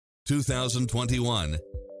2021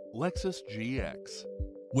 Lexus GX.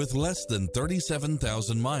 With less than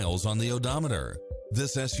 37,000 miles on the odometer,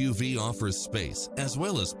 this SUV offers space as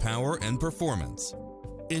well as power and performance.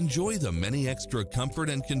 Enjoy the many extra comfort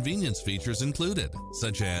and convenience features included,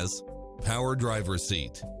 such as power driver's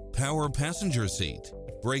seat, power passenger seat,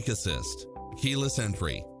 brake assist, keyless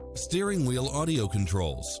entry, steering wheel audio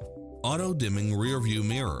controls, auto-dimming rear-view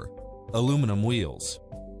mirror, aluminum wheels,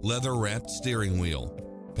 leather-wrapped steering wheel,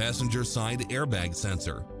 passenger side airbag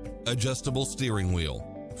sensor, adjustable steering wheel,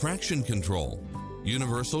 traction control,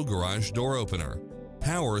 universal garage door opener,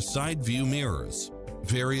 power side view mirrors,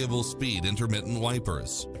 variable speed intermittent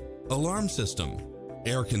wipers, alarm system,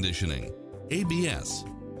 air conditioning, ABS,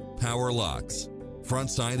 power locks, front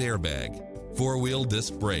side airbag, four-wheel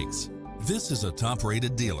disc brakes. This is a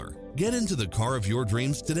top-rated dealer. Get into the car of your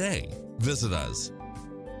dreams today. Visit us.